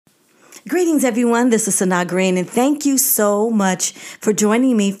Greetings, everyone. This is Sanaa Green, and thank you so much for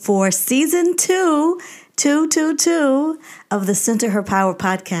joining me for season 2 of the Center Her Power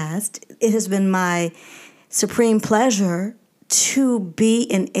podcast. It has been my supreme pleasure to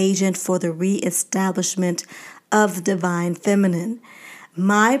be an agent for the reestablishment of the divine feminine.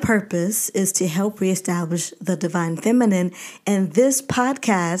 My purpose is to help reestablish the divine feminine, and this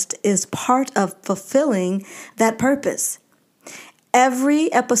podcast is part of fulfilling that purpose. Every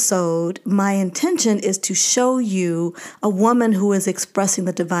episode, my intention is to show you a woman who is expressing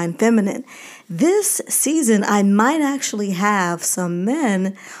the divine feminine. This season, I might actually have some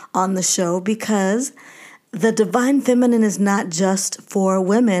men on the show because the divine feminine is not just for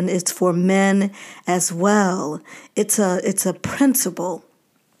women, it's for men as well. It's a principle,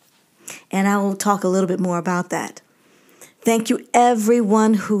 and I will talk a little bit more about that. Thank you,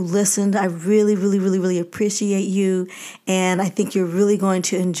 everyone who listened. I really appreciate you, and I think you're really going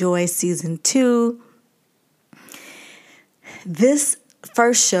to enjoy season 2. This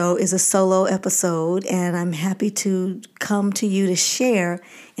first show is a solo episode, and I'm happy to come to you to share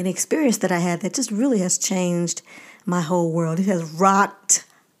an experience that I had that just really has changed my whole world. It has rocked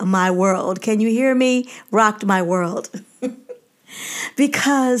my world. Can you hear me? Rocked my world.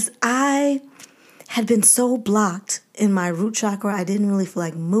 Because I had been so blocked in my root chakra. I didn't really feel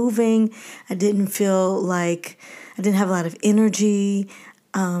like moving. I didn't feel like I didn't have a lot of energy.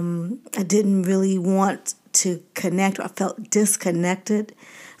 I didn't really want to connect. I felt disconnected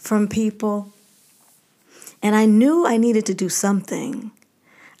from people. And I knew I needed to do something.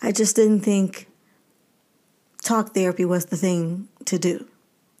 I just didn't think talk therapy was the thing to do.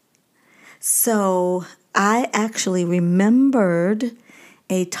 So I actually remembered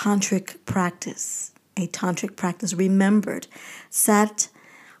a tantric practice, remembered, sat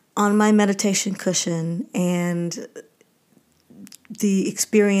on my meditation cushion, and the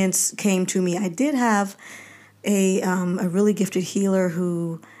experience came to me. I did have a really gifted healer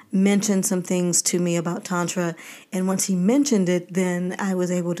who mentioned some things to me about Tantra, and once he mentioned it, then I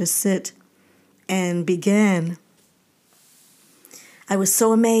was able to sit and begin. I was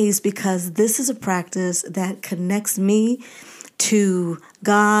so amazed because this is a practice that connects me to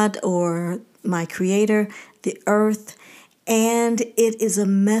God or my creator, the earth, and it is a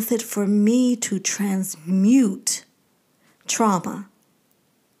method for me to transmute trauma.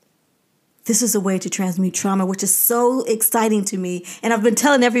 This is a way to transmute trauma, which is so exciting to me, and I've been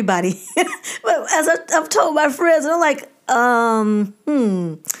telling everybody. But as I've told my friends, and I'm like,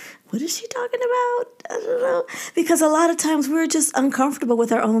 what is she talking about? I don't know. Because a lot of times we're just uncomfortable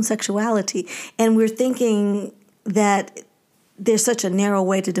with our own sexuality, and we're thinking that there's such a narrow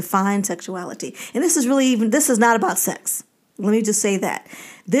way to define sexuality. And this is not about sex. Let me just say that.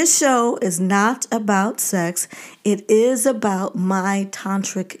 This show is not about sex. It is about my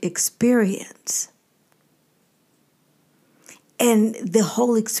tantric experience. And the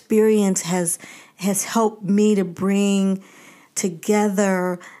whole experience has helped me to bring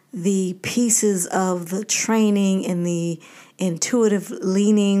together the pieces of the training and the intuitive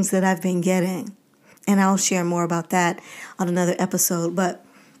leanings that I've been getting. And I'll share more about that on another episode. But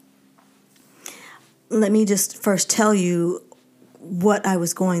let me just first tell you what I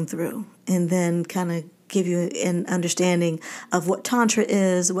was going through, and then kind of give you an understanding of what Tantra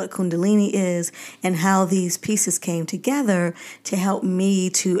is, what Kundalini is, and how these pieces came together to help me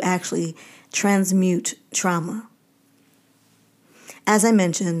to actually transmute trauma. As I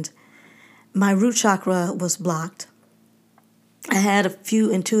mentioned, my root chakra was blocked. I had a few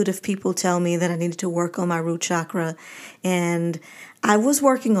intuitive people tell me that I needed to work on my root chakra, and I was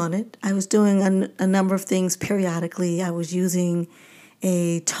working on it. I was doing a number of things periodically. I was using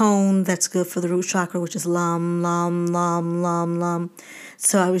a tone that's good for the root chakra, which is Lam, Lam, Lam, Lam, Lam.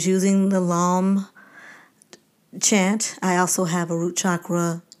 So I was using the Lam chant. I also have a root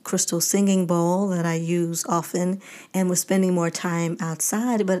chakra crystal singing bowl that I use often, and was spending more time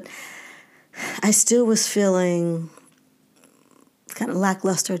outside, but I still was feeling kind of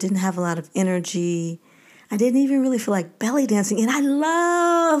lackluster, didn't have a lot of energy. I didn't even really feel like belly dancing, and I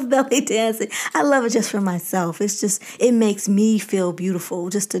love belly dancing. I love it just for myself. It makes me feel beautiful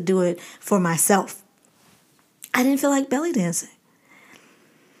just to do it for myself. I didn't feel like belly dancing.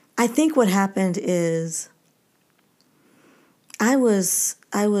 I think what happened is I was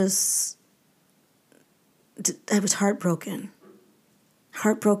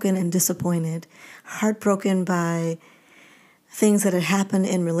heartbroken and disappointed, heartbroken by things that had happened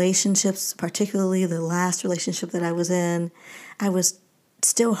in relationships, particularly the last relationship that I was in. I was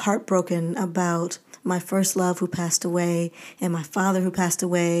still heartbroken about my first love who passed away and my father who passed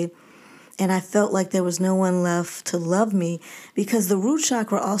away. And I felt like there was no one left to love me, because the root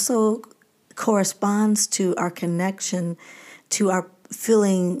chakra also corresponds to our connection, to our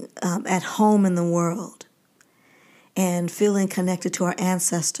feeling at home in the world and feeling connected to our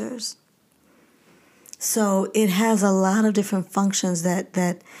ancestors. So it has a lot of different functions that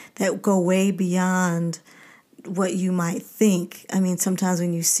go way beyond what you might think. I mean, sometimes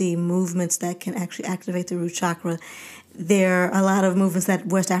when you see movements that can actually activate the root chakra, there are a lot of movements that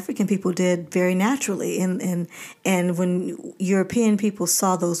West African people did very naturally. And when European people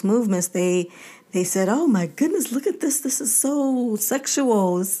saw those movements, they said, "Oh my goodness, look at this. This is so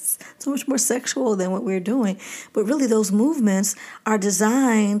sexual. This is so much more sexual than what we're doing." But really, those movements are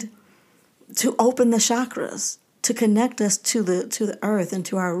designed to open the chakras, to connect us to the earth and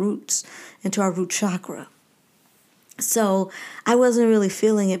to our roots and to our root chakra. So I wasn't really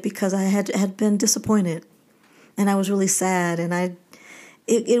feeling it because I had been disappointed, and I was really sad, and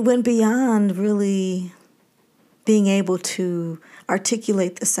it went beyond really being able to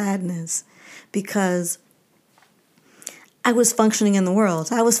articulate the sadness, because I was functioning in the world.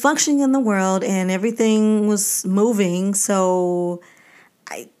 I was functioning in the world, and everything was moving, so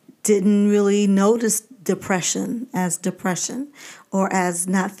I didn't really notice depression or as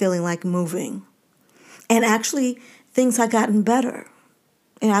not feeling like moving. And actually, things had gotten better.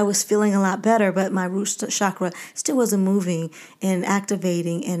 And I was feeling a lot better, but my root chakra still wasn't moving and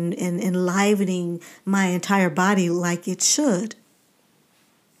activating and enlivening my entire body like it should.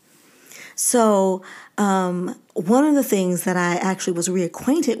 So one of the things that I actually was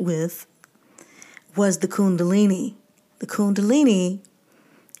reacquainted with was the Kundalini. The Kundalini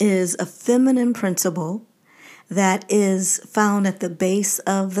is a feminine principle that is found at the base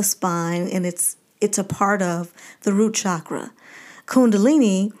of the spine, and it's a part of the root chakra.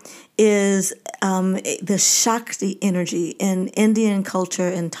 Kundalini is the Shakti energy in Indian culture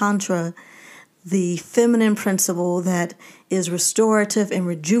and Tantra, the feminine principle that is restorative and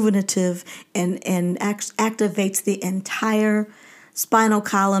rejuvenative and activates the entire spinal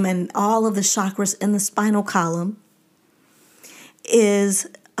column and all of the chakras in the spinal column, is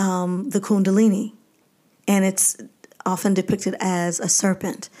the Kundalini. And it's often depicted as a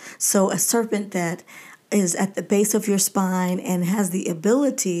serpent. So a serpent that is at the base of your spine and has the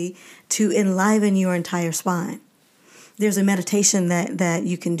ability to enliven your entire spine. There's a meditation that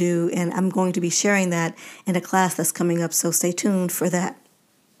you can do, and I'm going to be sharing that in a class that's coming up, so stay tuned for that.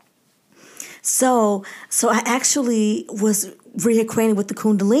 So I actually was reacquainted with the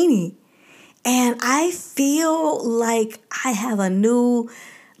Kundalini, and I feel like I have a new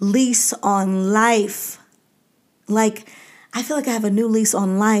lease on life. Like, I feel like I have a new lease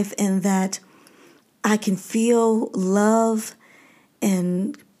on life, in that I can feel love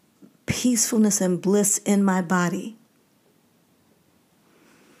and peacefulness and bliss in my body.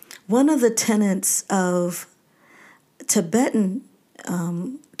 One of the tenets of Tibetan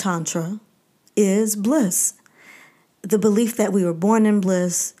Tantra is bliss. The belief that we were born in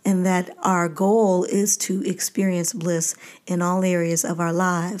bliss and that our goal is to experience bliss in all areas of our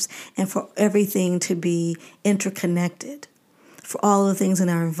lives, and for everything to be interconnected. For all the things in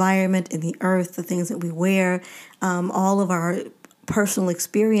our environment, in the earth, the things that we wear, all of our personal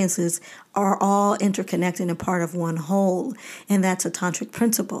experiences are all interconnected and part of one whole. And that's a tantric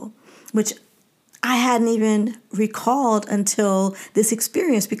principle, which I hadn't even recalled until this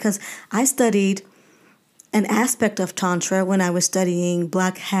experience, because I studied an aspect of Tantra when I was studying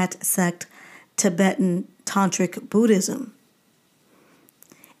Black Hat sect Tibetan Tantric Buddhism.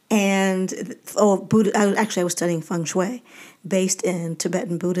 And I was studying Feng Shui based in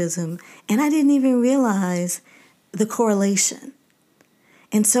Tibetan Buddhism, and I didn't even realize the correlation.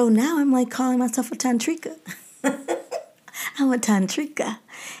 And so now I'm like calling myself a Tantrika. I'm a Tantrika.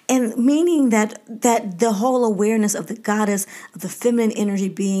 And meaning that the whole awareness of the goddess, of the feminine energy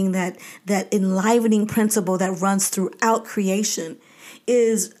being, that enlivening principle that runs throughout creation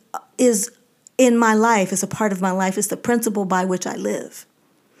is in my life, is a part of my life, is the principle by which I live.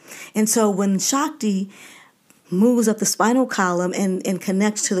 And so when Shakti moves up the spinal column and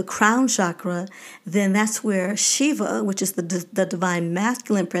connects to the crown chakra, then that's where Shiva, which is the divine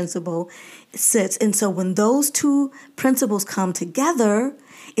masculine principle, sits. And so when those two principles come together,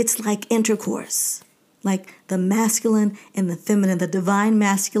 it's like intercourse, like the masculine and the feminine, the divine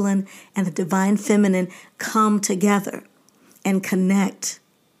masculine and the divine feminine come together and connect.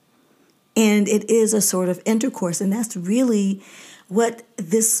 And it is a sort of intercourse. And that's really what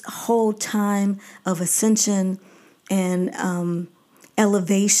this whole time of ascension and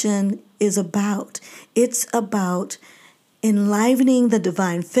elevation is about. It's about enlivening the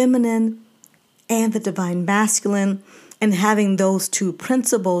divine feminine and the divine masculine, and having those two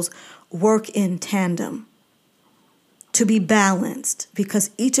principles work in tandem, to be balanced, because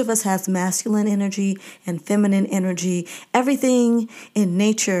each of us has masculine energy and feminine energy. Everything in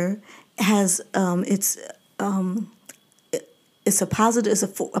nature has it's a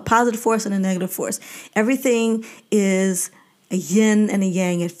positive force and a negative force. Everything is a yin and a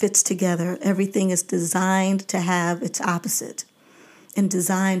yang. It fits together. Everything is designed to have its opposite and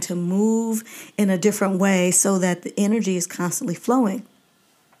designed to move in a different way so that the energy is constantly flowing.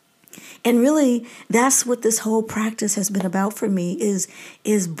 And really, that's what this whole practice has been about for me,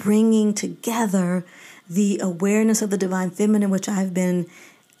 is bringing together the awareness of the divine feminine, which I've been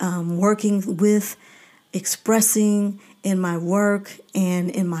working with, expressing in my work and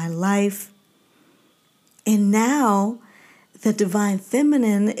in my life. And now the divine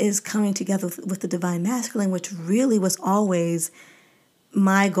feminine is coming together with the divine masculine, which really was always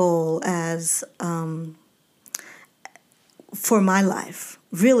my goal as for my life.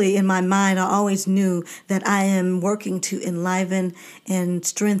 Really, in my mind, I always knew that I am working to enliven and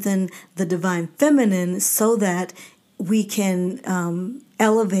strengthen the divine feminine so that we can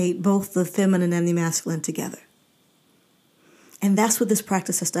elevate both the feminine and the masculine together. And that's what this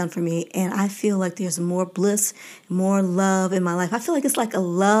practice has done for me. And I feel like there's more bliss, more love in my life. I feel like it's like a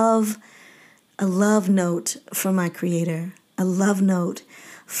love note from my Creator, a love note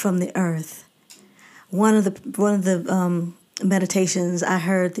from the earth. One of the meditations, I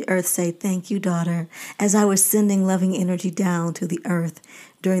heard the earth say, "Thank you, daughter," as I was sending loving energy down to the earth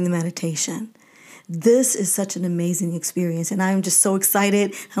during the meditation. This is such an amazing experience, and I'm just so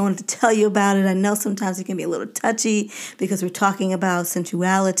excited. I wanted to tell you about it. I know sometimes it can be a little touchy because we're talking about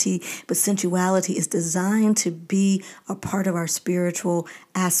sensuality, but sensuality is designed to be a part of our spiritual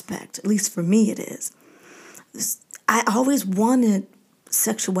aspect. At least for me it is. I always wanted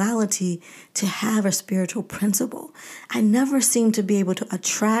sexuality to have a spiritual principle. I never seemed to be able to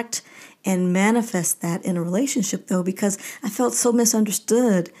attract and manifest that in a relationship, though, because I felt so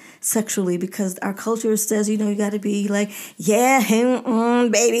misunderstood sexually, because our culture says, you got to be like, yeah,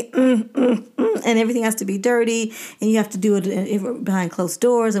 baby, and everything has to be dirty, and you have to do it behind closed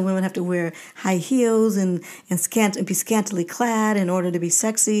doors, and women have to wear high heels and be scantily clad in order to be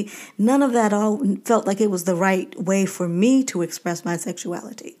sexy. None of that all felt like it was the right way for me to express my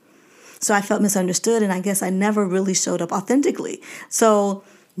sexuality. So I felt misunderstood, and I guess I never really showed up authentically. So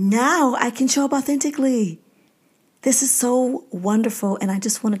now I can show up authentically. This is so wonderful, and I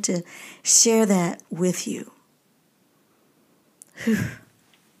just wanted to share that with you.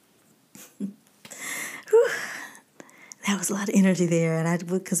 That was a lot of energy there, and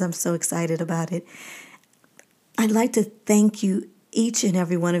because I'm so excited about it. I'd like to thank you, each and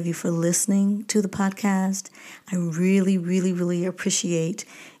every one of you, for listening to the podcast. I really, really, really appreciate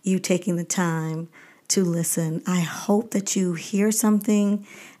you taking the time to listen. I hope that you hear something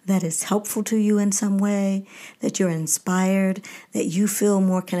that is helpful to you in some way, that you're inspired, that you feel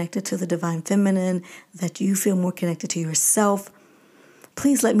more connected to the divine feminine, that you feel more connected to yourself.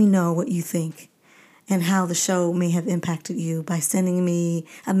 Please let me know what you think and how the show may have impacted you by sending me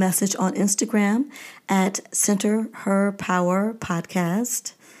a message on Instagram at Center Her Power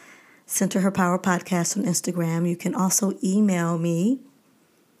Podcast. Center Her Power Podcast on Instagram. You can also email me,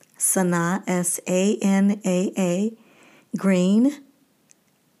 Sanaa, Sanaa, Green.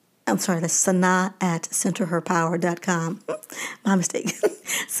 I'm sorry, that's Sanaa at centerherpower.com. My mistake.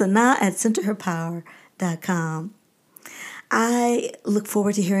 Sanaa at centerherpower.com. I look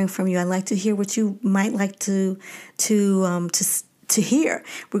forward to hearing from you. I'd like to hear what you might like to hear.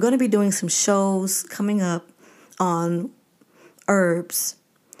 We're going to be doing some shows coming up on herbs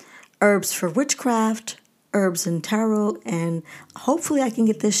for witchcraft, herbs and tarot, and hopefully I can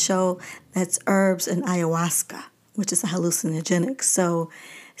get this show that's herbs and ayahuasca, which is a hallucinogenic. So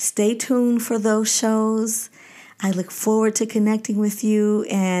stay tuned for those shows. I look forward to connecting with you,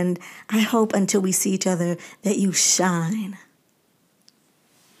 and I hope until we see each other that you shine.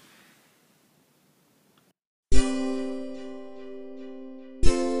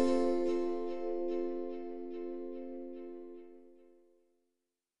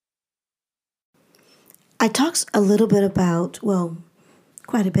 I talked a little bit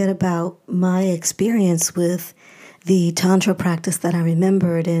quite a bit about my experience with the Tantra practice that I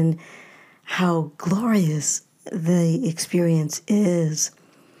remembered and how glorious the experience is.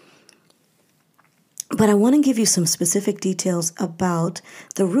 But I want to give you some specific details about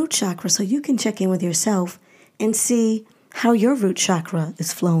the root chakra so you can check in with yourself and see how your root chakra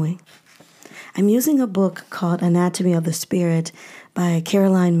is flowing. I'm using a book called Anatomy of the Spirit by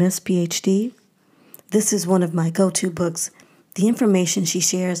Caroline Myss, PhD. This is one of my go-to books. The information she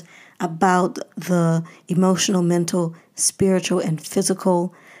shares about the emotional, mental, spiritual, and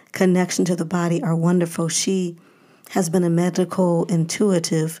physical connection to the body are wonderful. She has been a medical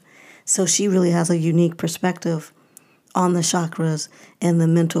intuitive, so she really has a unique perspective on the chakras and the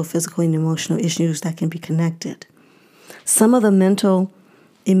mental, physical, and emotional issues that can be connected. Some of the mental,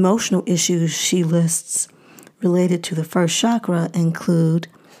 emotional issues she lists related to the first chakra include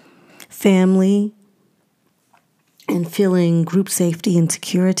family and feeling group safety and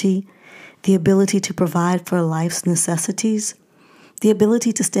security, the ability to provide for life's necessities, the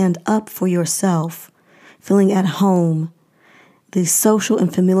ability to stand up for yourself, feeling at home. The social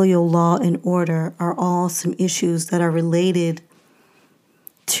and familial law and order are all some issues that are related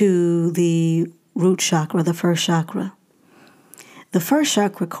to the root chakra, the first chakra. The first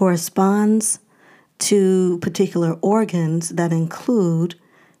chakra corresponds to particular organs that include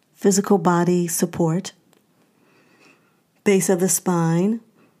physical body support, base of the spine,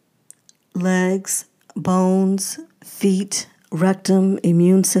 legs, bones, feet, rectum,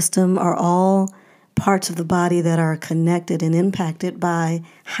 immune system are all parts of the body that are connected and impacted by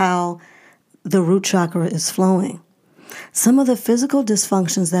how the root chakra is flowing. Some of the physical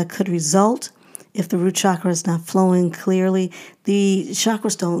dysfunctions that could result if the root chakra is not flowing clearly, the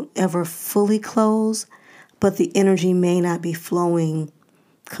chakras don't ever fully close, but the energy may not be flowing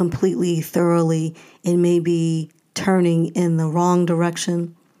completely, thoroughly. It may be turning in the wrong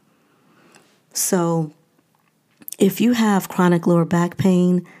direction. So if you have chronic lower back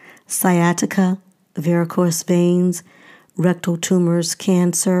pain, sciatica, varicose veins, rectal tumors,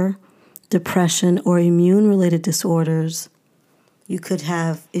 cancer, depression, or immune-related disorders, you could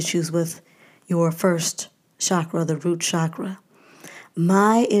have issues with your first chakra, the root chakra.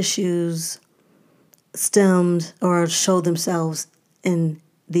 My issues stemmed or showed themselves in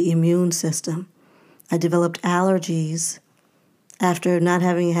the immune system. I developed allergies. After not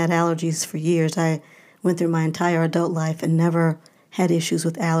having had allergies for years, I went through my entire adult life and never had issues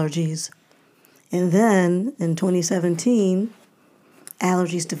with allergies. And then in 2017,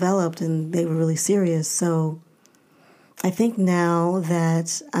 allergies developed and they were really serious. So I think now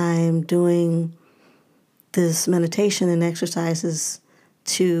that I'm doing this meditation and exercises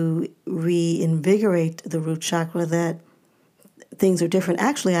to reinvigorate the root chakra, that things are different.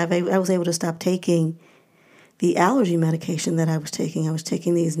 Actually, I was able to stop taking the allergy medication that I was taking. I was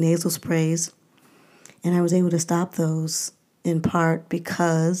taking these nasal sprays, and I was able to stop those in part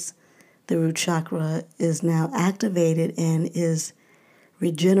because the root chakra is now activated and is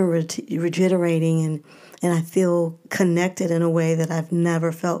regenerating, and I feel connected in a way that I've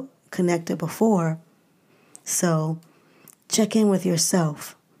never felt connected before. So check in with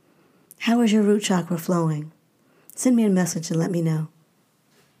yourself. How is your root chakra flowing? Send me a message and let me know.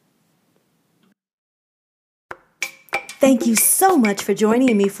 Thank you so much for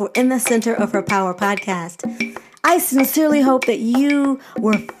joining me for In the Center of Her Power podcast. I sincerely hope that you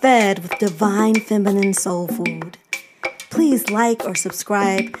were fed with divine feminine soul food. Please like or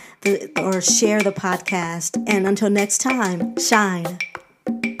subscribe or share the podcast. And until next time, shine.